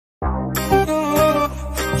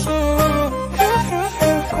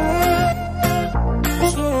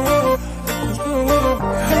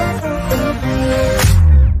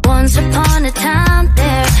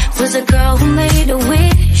was a girl who made a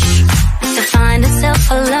wish to find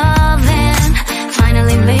herself a love and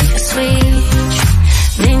finally make a switch.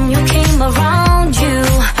 Then you came around, you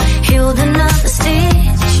healed another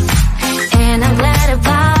stitch, and I'm glad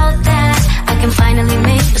about that. I can finally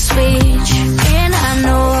make the switch. And I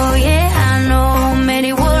know, yeah, I know,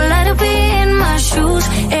 many would like to be in my shoes.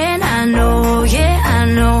 And I know, yeah, I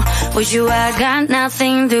know, with you I got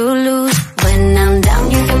nothing to lose. When I'm down,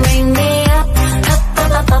 you can bring me up, up,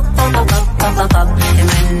 up, up, up, up, up, up, up, up. And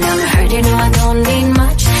when I'm hurt, you know I don't need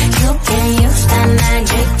much. You can use that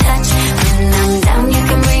magic touch. When I'm down, you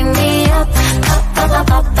can bring me up, up, up,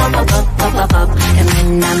 up, up, up, up, up, up, up. And when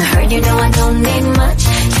I'm hurt, you know I don't need much.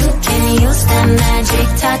 You can use that magic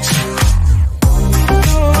touch.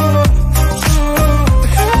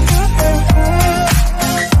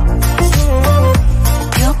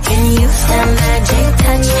 You can use that magic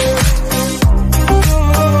touch.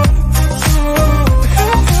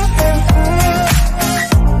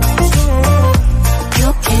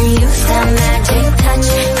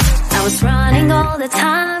 I was running all the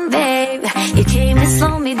time, babe. You came and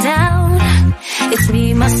slowed me down. It's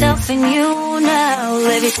me, myself, and you now,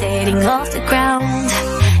 levitating off the ground.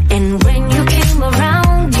 And when you came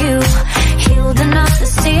around, you healed another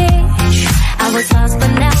stitch. I was lost,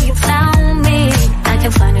 but now you found me. I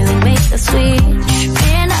can finally make the switch.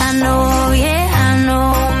 And I know, yeah, I know,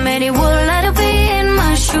 many would like to be in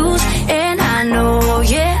my shoes. And I know,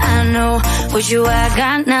 yeah, I know, with you I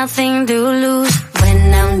got nothing to lose.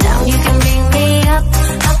 When I'm down, you can bring me up,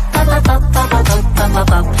 up, up, up, up, up, up, up, up,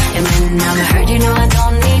 up, up. And when I'm hurt, you know I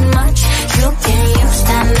don't need much. You can use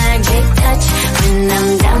that magic touch. When I'm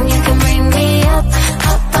down, you can bring me up,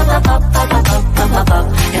 up, up, up, up, up, up, up, up, up, up.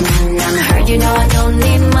 And when I'm hurt, you know I don't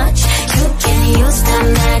need much. You can use that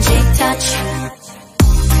magic touch.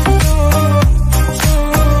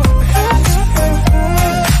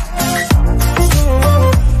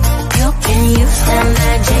 You can use that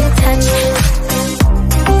magic touch.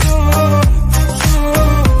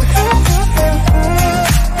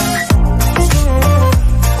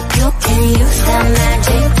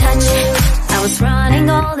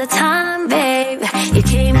 All the time, babe. You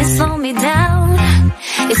came and slowed me down.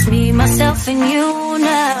 It's me, myself, and you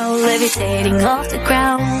now, levitating off the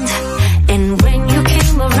ground. And when you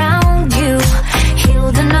came around, you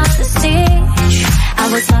healed another stitch. I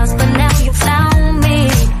was lost, but now you found me.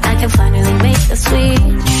 I can finally make the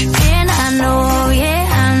switch. And I know, yeah,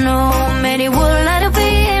 I know, many would like to be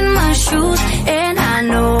in my shoes. And I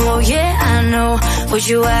know, yeah, I know, with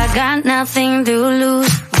you I got nothing to lose.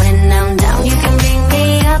 When I'm down, you can bring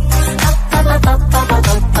me up, up, up, up, up, up, up,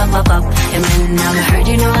 up, up, up. And when I'm hurt,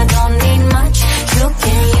 you know I don't need much. You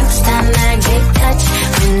can use that magic touch.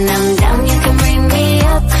 When I'm down, you can bring me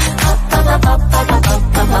up, up, up, up, up, up, up, up,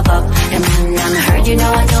 up, up, up. And when I'm hurt, you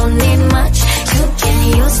know I don't need much. You can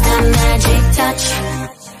use that magic touch.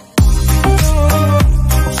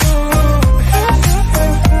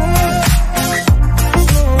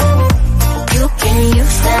 You can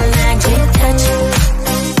use that magic touch.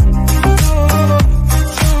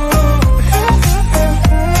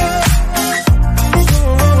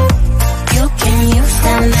 Magic touch. You can use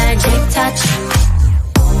that magic touch.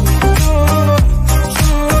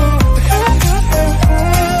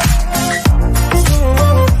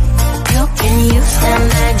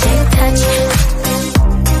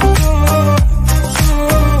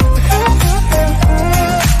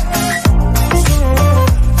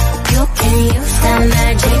 can use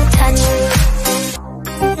that magic touch.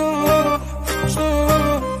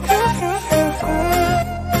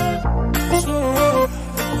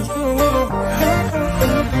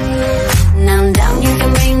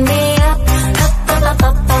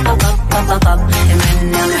 And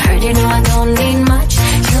when I'm hurt, you know I don't need much.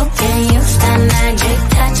 You can use that magic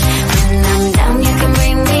touch. When I'm down, you can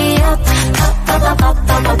bring me up, up, up, up, up,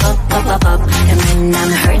 up, up, up, up, up. And when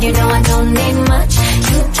I'm hurt, you know I don't need much.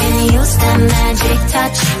 You can use that magic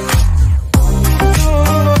touch.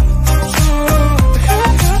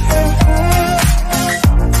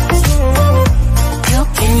 You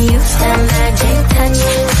can use that magic touch.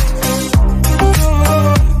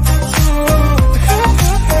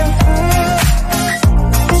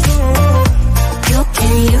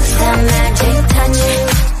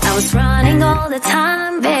 All the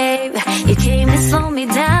time, babe. You came and slowed me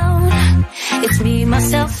down. It's me,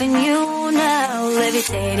 myself, and you now,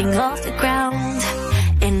 levitating off the ground.